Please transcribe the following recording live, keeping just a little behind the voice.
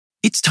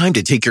It's time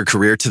to take your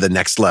career to the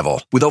next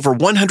level. With over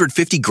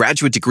 150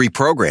 graduate degree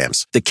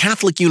programs, the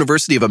Catholic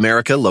University of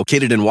America,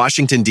 located in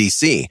Washington,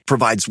 D.C.,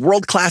 provides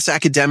world-class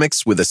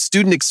academics with a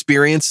student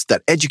experience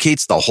that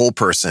educates the whole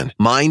person,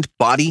 mind,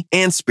 body,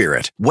 and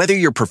spirit. Whether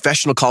your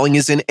professional calling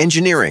is in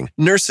engineering,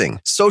 nursing,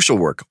 social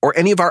work, or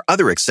any of our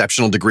other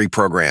exceptional degree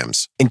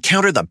programs,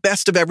 encounter the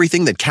best of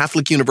everything that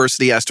Catholic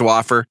University has to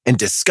offer and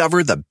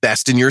discover the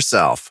best in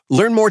yourself.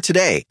 Learn more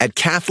today at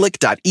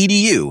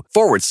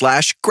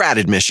catholic.edu/grad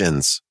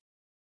admissions.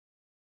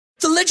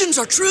 The legends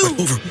are true.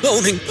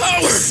 Overwhelming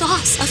power! The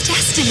sauce of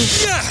destiny.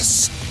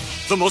 Yes!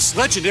 The most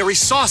legendary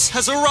sauce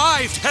has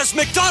arrived as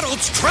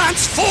McDonald's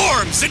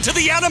transforms into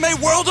the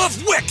anime world of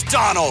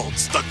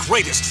WickDonald's. The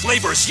greatest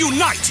flavors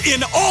unite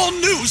in all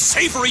new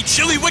savory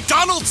chili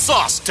McDonald's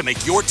sauce to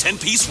make your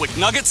 10-piece Wick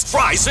Nuggets,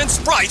 fries, and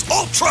Sprite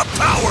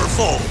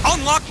ultra-powerful.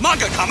 Unlock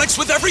manga comics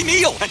with every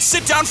meal and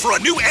sit down for a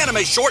new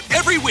anime short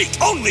every week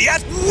only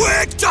at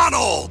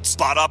WickDonald's.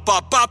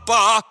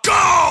 Ba-da-ba-ba-ba,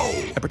 go!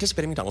 At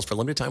participating McDonald's for a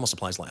limited time while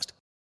supplies last.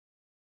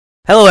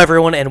 Hello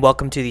everyone and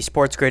welcome to the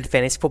Sports Grid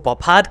Fantasy Football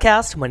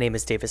Podcast. My name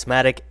is Davis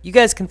Maddock. You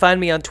guys can find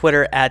me on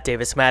Twitter at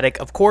Davis Maddock.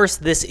 Of course,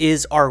 this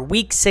is our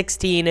Week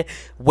 16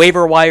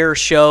 waiver wire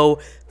show,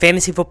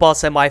 fantasy football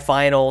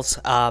semifinals.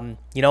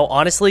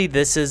 Honestly,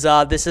 this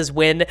is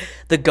when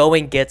the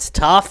going gets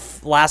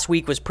tough. Last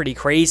week was pretty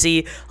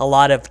crazy. A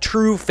lot of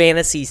true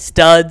fantasy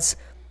studs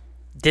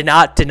did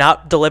not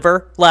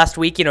deliver last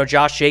week.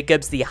 Josh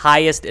Jacobs, the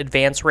highest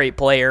advance rate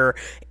player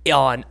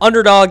on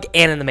Underdog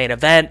and in the main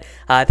event.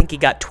 I think he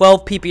got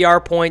 12 PPR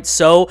points.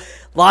 So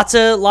lots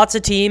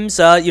of teams.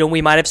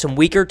 We might have some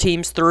weaker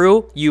teams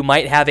through. You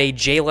might have a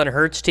Jalen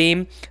Hurts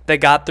team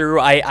that got through.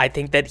 I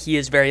think that he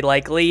is very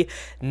likely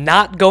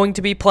not going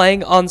to be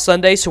playing on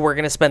Sunday. So we're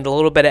going to spend a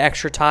little bit of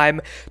extra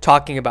time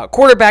talking about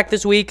quarterback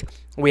this week.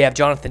 We have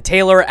Jonathan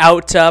Taylor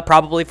out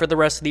probably for the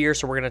rest of the year,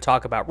 so we're going to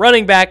talk about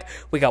running back.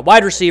 We got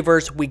wide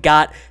receivers. We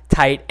got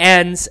tight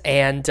ends.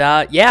 And,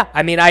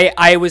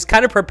 I was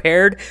kind of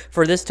prepared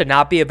for this to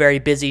not be a very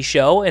busy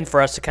show and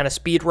for us to kind of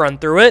speed run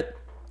through it.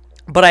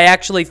 But I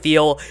actually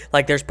feel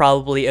like there's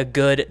probably a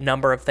good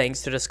number of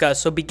things to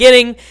discuss. So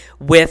beginning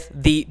with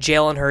the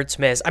Jalen Hurts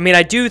miss.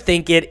 I do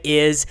think it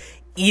is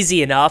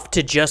easy enough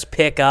to just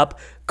pick up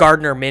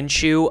Gardner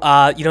Minshew.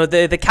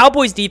 The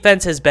Cowboys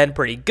defense has been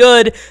pretty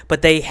good,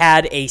 but they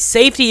had a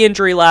safety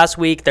injury last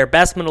week. Their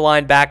best middle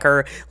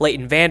linebacker,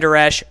 Leighton Vander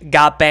Esch,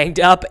 got banged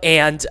up,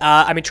 and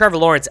Trevor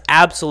Lawrence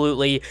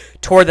absolutely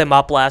tore them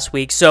up last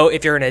week. So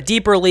if you're in a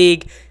deeper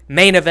league,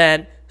 main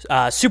event,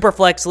 super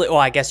flex,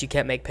 I guess you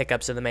can't make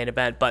pickups in the main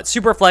event, but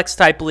super flex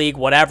type league,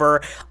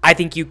 whatever, I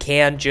think you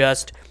can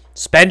just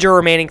spend your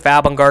remaining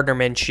fab on Gardner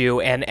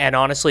Minshew and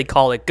honestly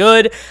call it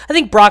good. I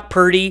think Brock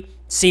Purdy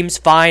seems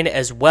fine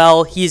as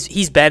well.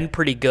 He's been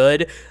pretty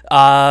good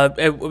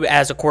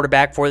as a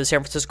quarterback for the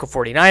San Francisco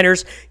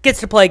 49ers. Gets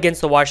to play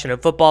against the Washington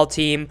football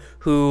team,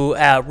 who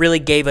really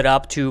gave it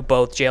up to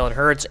both Jalen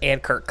Hurts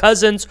and Kirk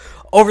Cousins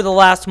over the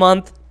last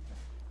month.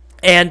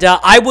 And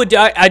I'm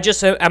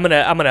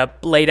gonna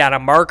lay down a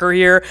marker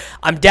here.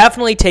 I'm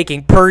definitely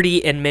taking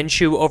Purdy and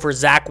Minshew over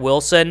Zach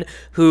Wilson,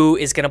 who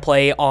is gonna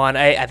play on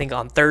I think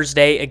on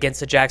Thursday against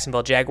the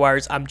Jacksonville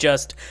Jaguars. I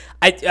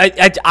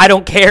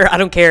don't care. I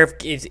don't care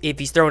if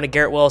he's throwing to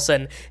Garrett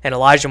Wilson and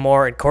Elijah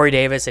Moore and Corey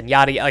Davis and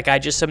yada.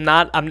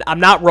 I'm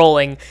not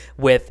rolling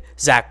with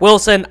Zach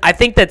Wilson. I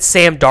think that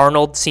Sam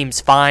Darnold seems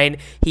fine.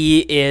 He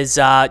is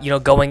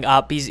going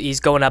up. He's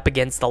going up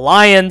against the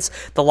Lions.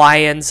 The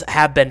Lions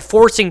have been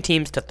forcing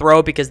teams to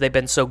throw because they've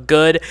been so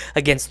good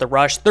against the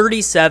rush.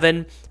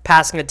 37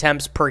 passing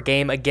attempts per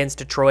game against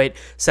Detroit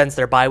since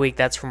their bye week.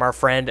 That's from our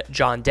friend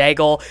John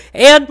Daigle.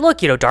 And look,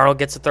 Darnold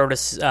gets to throw to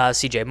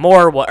CJ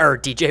Moore or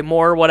DJ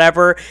Moore,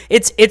 whatever.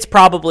 It's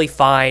probably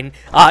fine.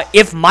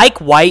 If Mike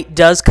White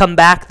does come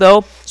back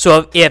though,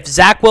 so if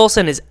Zach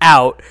Wilson is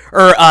out,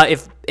 or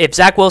if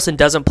Zach Wilson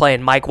doesn't play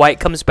and Mike White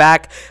comes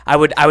back, I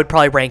would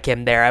probably rank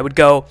him there. I would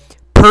go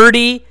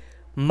Purdy,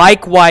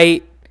 Mike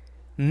White,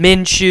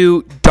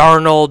 Minshew,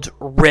 Darnold,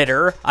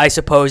 Ritter, I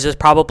suppose, is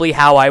probably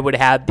how I would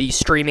have the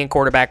streaming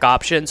quarterback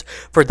options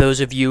for those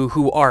of you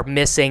who are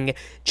missing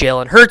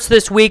Jalen Hurts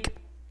this week.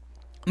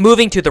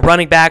 Moving to the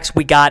running backs,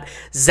 we got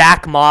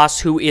Zach Moss,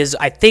 who is,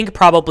 I think,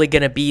 probably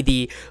going to be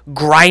the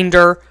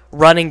grinder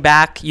running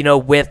back,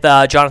 with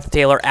Jonathan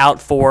Taylor out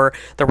for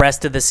the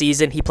rest of the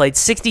season. He played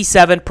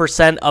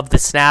 67% of the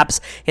snaps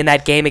in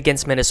that game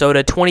against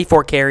Minnesota,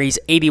 24 carries,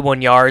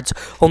 81 yards,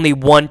 only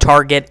one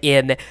target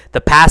in the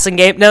passing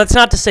game. Now, that's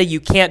not to say you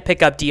can't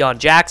pick up Deion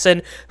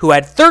Jackson, who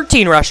had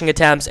 13 rushing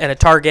attempts and a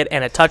target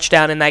and a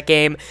touchdown in that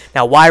game.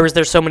 Now, why was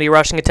there so many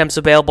rushing attempts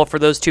available for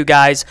those two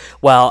guys?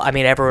 Well,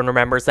 everyone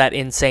remembers that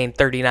insane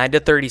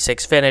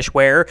 39-36 finish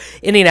where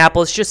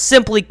Indianapolis just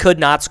simply could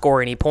not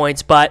score any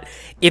points. But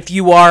if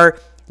you are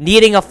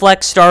needing a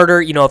flex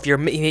starter, if you're,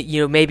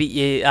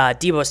 maybe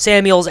Deebo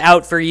Samuel's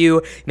out for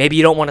you, maybe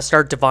you don't want to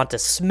start Devonta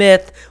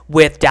Smith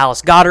with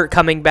Dallas Goedert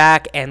coming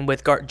back and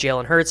with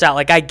Jalen Hurts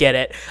out. I get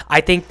it. I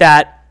think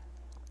that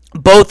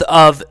both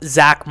of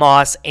Zach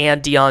Moss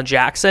and Deion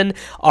Jackson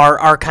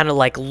are kind of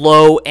like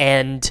low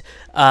end.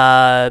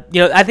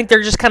 I think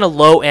they're just kind of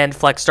low end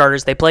flex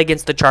starters. They play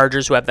against the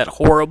Chargers, who have that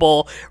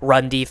horrible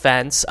run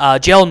defense.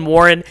 Jaylen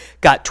Warren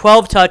got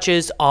 12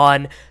 touches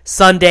on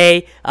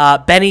Sunday.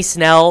 Benny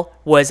Snell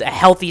was a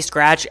healthy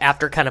scratch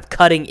after kind of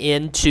cutting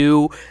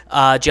into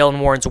Jaylen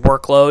Warren's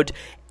workload.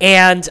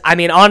 And, I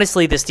mean,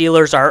 honestly, the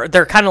Steelers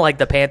they're kind of like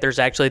the Panthers,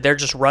 actually. They're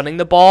just running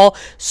the ball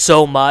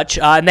so much.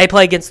 And they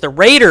play against the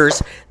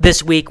Raiders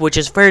this week, which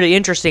is fairly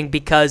interesting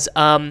because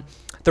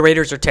the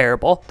Raiders are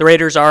terrible. The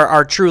Raiders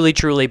are truly,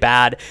 truly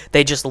bad.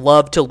 They just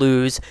love to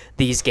lose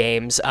these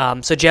games. So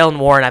Jaylen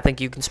Warren, I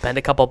think you can spend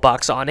a couple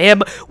bucks on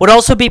him. Would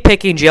also be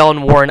picking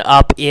Jaylen Warren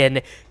up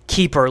in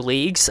keeper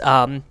leagues.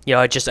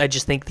 I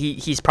just think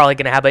he's probably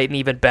going to have an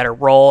even better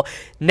role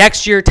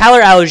next year.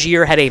 Tyler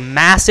Algier had a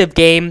massive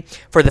game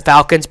for the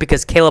Falcons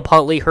because Caleb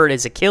Huntley hurt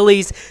his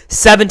Achilles.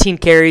 17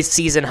 carries,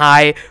 season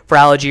high for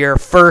Algier,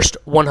 first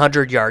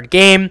 100-yard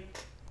game.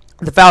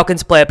 The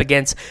Falcons play up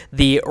against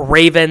the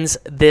Ravens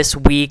this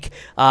week.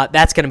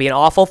 That's going to be an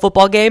awful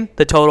football game.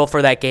 The total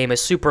for that game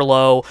is super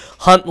low.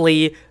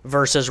 Huntley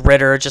versus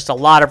Ritter, just a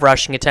lot of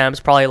rushing attempts,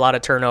 probably a lot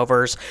of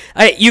turnovers.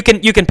 You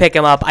can pick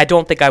him up. I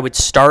don't think I would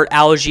start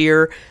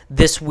Algier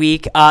this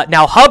week.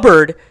 Now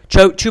Hubbard,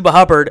 Chuba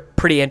Hubbard,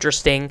 pretty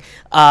interesting.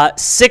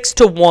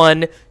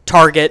 6-1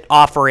 target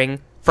offering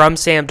from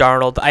Sam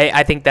Darnold.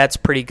 I think that's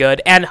pretty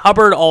good. And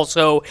Hubbard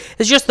also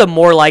is just the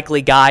more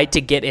likely guy to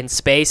get in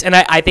space. And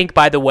I think,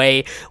 by the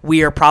way,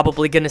 we are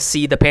probably going to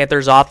see the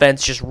Panthers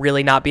offense just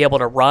really not be able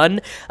to run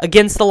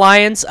against the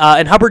Lions.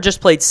 And Hubbard just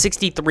played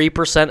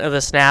 63% of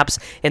the snaps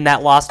in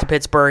that loss to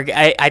Pittsburgh.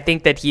 I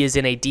think that he is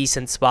in a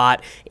decent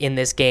spot in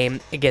this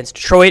game against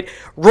Detroit.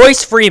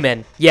 Royce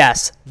Freeman,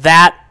 yes,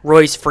 that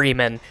Royce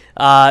Freeman.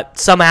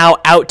 Somehow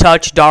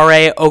outtouched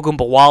Dare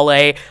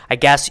Ogunbowale. I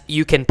guess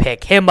you can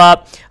pick him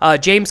up.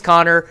 James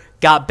Conner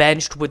got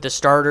benched with the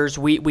starters.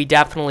 We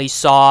definitely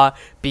saw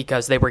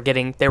because they were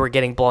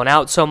getting blown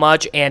out so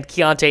much. And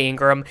Keontae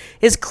Ingram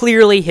is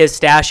clearly his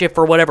stash. If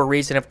for whatever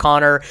reason, if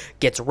Conner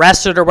gets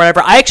rested or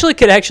whatever, I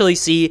could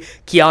see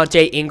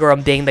Keontae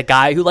Ingram being the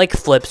guy who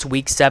flips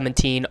Week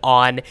 17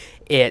 on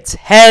its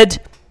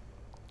head.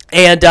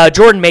 And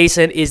Jordan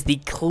Mason is the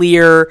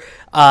clear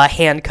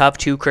handcuff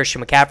to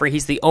Christian McCaffrey.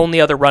 He's the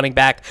only other running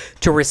back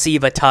to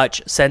receive a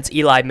touch since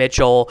Eli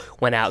Mitchell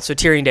went out. So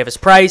Tyrion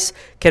Davis-Price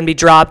can be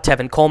dropped.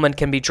 Tevin Coleman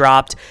can be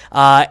dropped.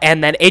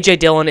 And then A.J.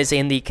 Dillon is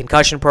in the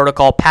concussion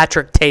protocol.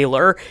 Patrick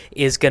Taylor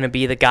is going to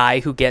be the guy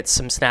who gets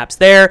some snaps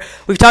there.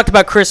 We've talked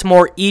about Chris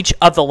Moore each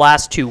of the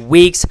last 2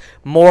 weeks.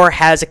 Moore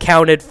has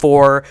accounted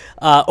for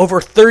over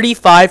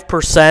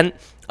 35%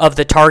 of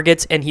the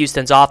targets in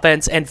Houston's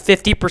offense and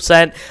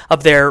 50%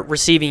 of their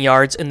receiving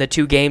yards in the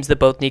 2 games that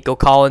both Nico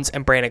Collins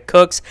and Brandon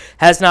Cooks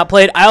has not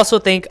played. I also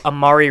think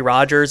Amari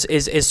Rodgers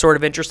is sort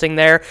of interesting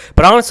there,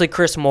 but honestly,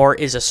 Chris Moore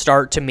is a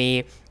start to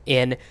me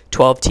in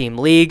 12-team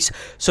leagues.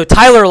 So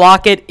Tyler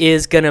Lockett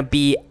is going to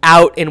be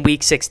out in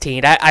Week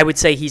 16. I would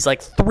say he's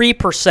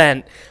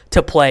 3%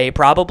 to play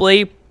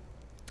probably.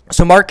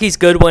 So Marquise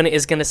Goodwin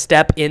is going to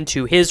step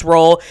into his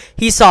role.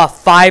 He saw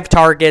 5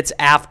 targets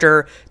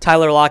after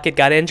Tyler Lockett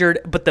got injured.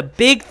 But the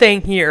big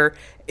thing here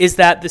is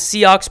that the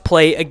Seahawks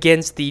play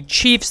against the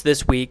Chiefs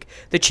this week.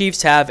 The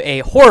Chiefs have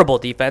a horrible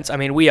defense. I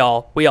mean, we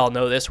all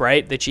know this,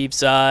 right? The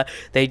Chiefs, I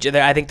think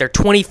they're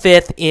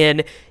 25th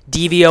in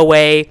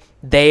DVOA.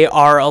 They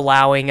are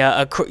allowing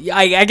I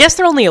guess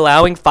they're only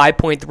allowing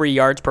 5.3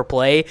 yards per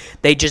play.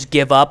 They just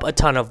give up a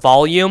ton of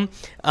volume,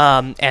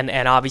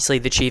 and obviously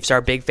the Chiefs are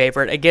a big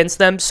favorite against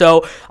them.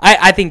 So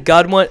I think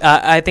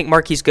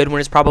Marquise Goodwin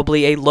is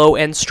probably a low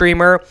end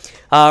streamer.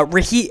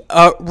 Rashid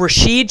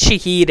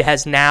Shaheed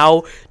has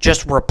now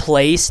just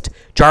replaced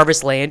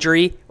Jarvis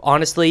Landry,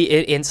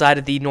 honestly, inside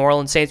of the New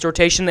Orleans Saints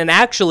rotation, and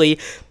actually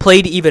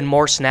played even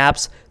more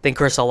snaps than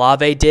Chris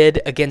Olave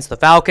did against the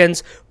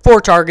Falcons.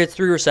 4 targets,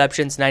 3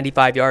 receptions,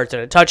 95 yards,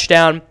 and a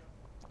touchdown.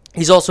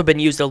 He's also been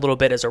used a little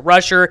bit as a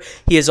rusher.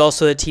 He is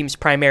also the team's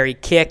primary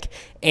kick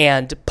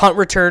and punt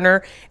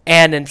returner.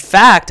 And in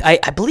fact, I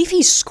believe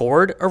he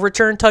scored a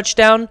return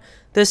touchdown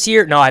this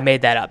year. No, I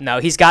made that up. No,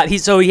 he has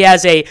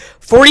a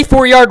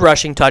 44-yard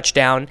rushing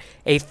touchdown,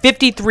 a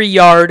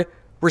 53-yard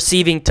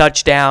receiving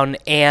touchdown,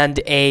 and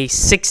a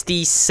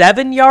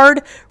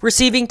 67-yard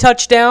receiving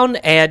touchdown.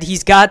 And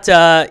he's got,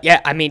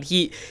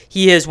 he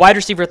is wide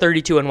receiver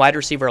 32 and wide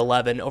receiver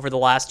 11 over the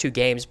last 2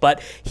 games.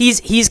 But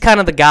he's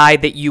kind of the guy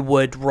that you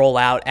would roll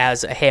out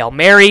as a Hail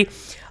Mary.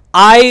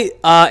 I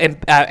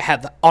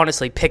have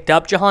honestly picked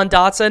up Jahan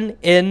Dotson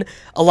in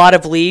a lot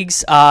of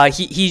leagues.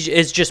 He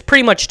is just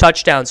pretty much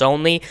touchdowns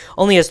only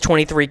has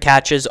 23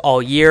 catches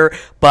all year,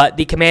 but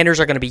the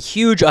Commanders are going to be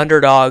huge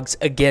underdogs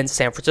against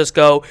San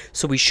Francisco,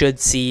 so we should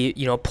see,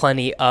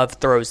 plenty of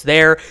throws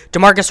there.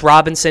 Demarcus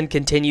Robinson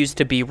continues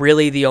to be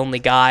really the only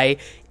guy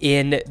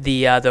in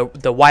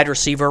the wide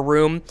receiver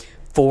room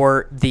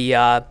for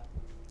the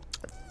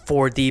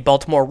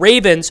Baltimore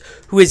Ravens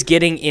who is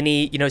getting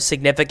any,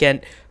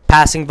 significant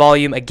Passing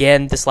volume,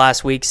 again, this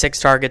last week, 6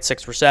 targets,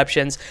 6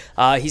 receptions.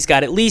 He's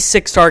got at least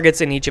 6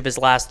 targets in each of his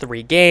last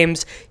 3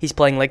 games. He's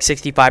playing like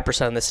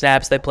 65% of the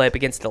snaps. They play up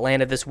against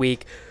Atlanta this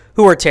week,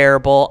 who are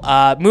terrible.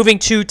 Moving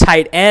to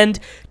tight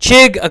end,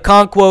 Chig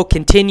Okonkwo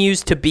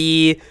continues to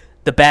be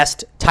the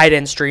best tight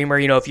end streamer.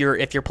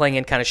 If you're playing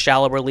in kind of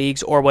shallower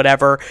leagues or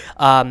whatever.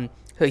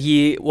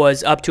 He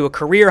was up to a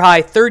career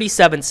high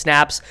 37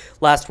 snaps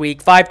last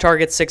week, 5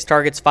 targets, 6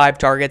 targets, 5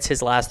 targets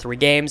his last 3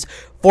 games,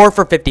 4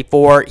 for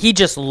 54. He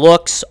just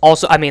looks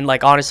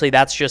honestly,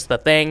 that's just the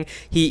thing.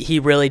 He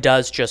really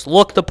does just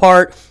look the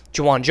part.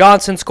 Juwan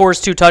Johnson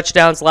scores 2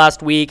 touchdowns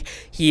last week.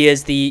 He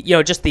is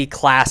just the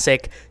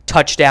classic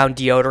touchdown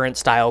deodorant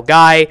style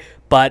guy.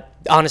 But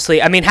honestly,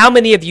 how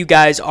many of you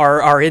guys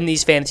are in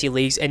these fantasy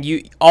leagues and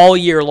you all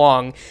year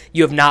long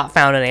you have not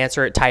found an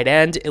answer at tight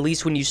end? At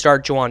least when you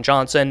start Juwan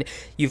Johnson,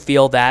 you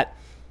feel that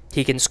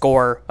he can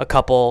score a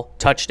couple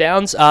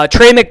touchdowns.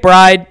 Trey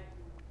McBride,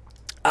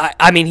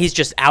 he's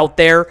just out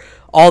there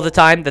all the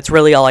time. That's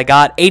really all I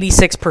got.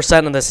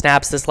 86% of the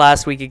snaps this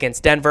last week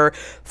against Denver.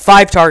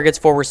 5 targets,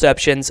 4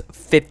 receptions,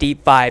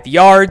 55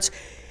 yards.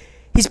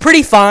 He's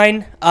pretty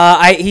fine.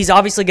 He's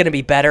obviously going to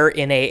be better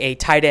in a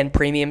tight end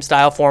premium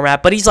style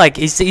format, but he's not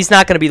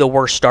going to be the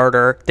worst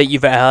starter that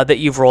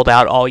you've rolled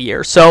out all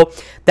year. So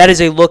that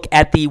is a look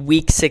at the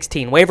Week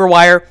 16 waiver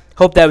wire.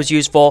 Hope that was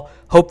useful.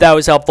 Hope that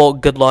was helpful.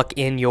 Good luck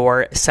in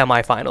your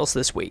semifinals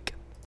this week.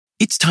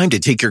 It's time to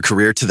take your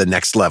career to the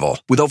next level.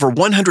 With over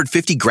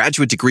 150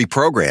 graduate degree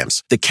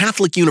programs, the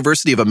Catholic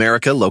University of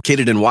America,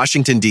 located in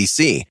Washington,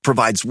 D.C.,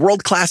 provides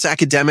world-class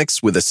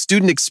academics with a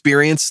student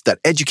experience that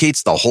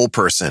educates the whole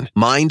person,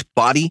 mind,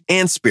 body,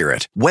 and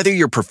spirit. Whether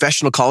your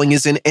professional calling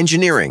is in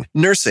engineering,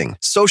 nursing,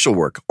 social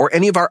work, or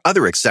any of our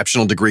other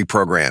exceptional degree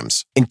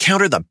programs,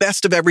 encounter the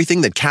best of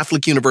everything that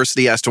Catholic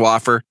University has to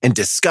offer and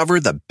discover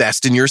the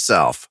best in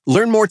yourself.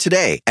 Learn more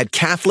today at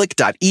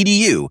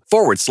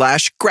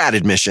catholic.edu/grad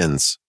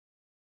admissions.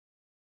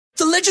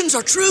 The legends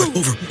are true.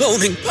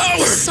 Overwhelming power!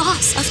 The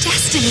sauce of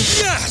destiny.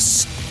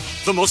 Yes!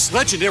 The most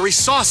legendary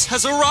sauce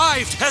has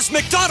arrived as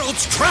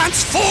McDonald's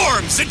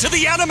transforms into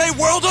the anime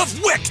world of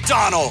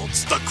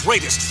WickDonald's. The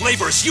greatest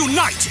flavors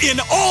unite in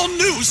all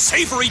new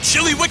savory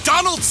chili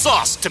McDonald's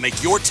sauce to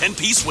make your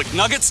 10-piece Wick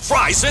Nuggets,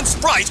 fries, and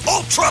Sprite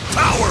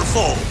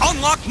ultra-powerful.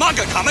 Unlock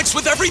manga comics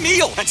with every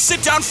meal and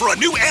sit down for a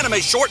new anime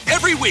short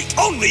every week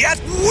only at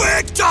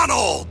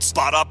WickDonald's.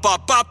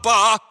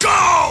 Ba-da-ba-ba-ba,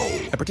 go!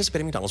 At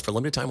participating McDonald's for a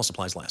limited time while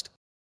supplies last.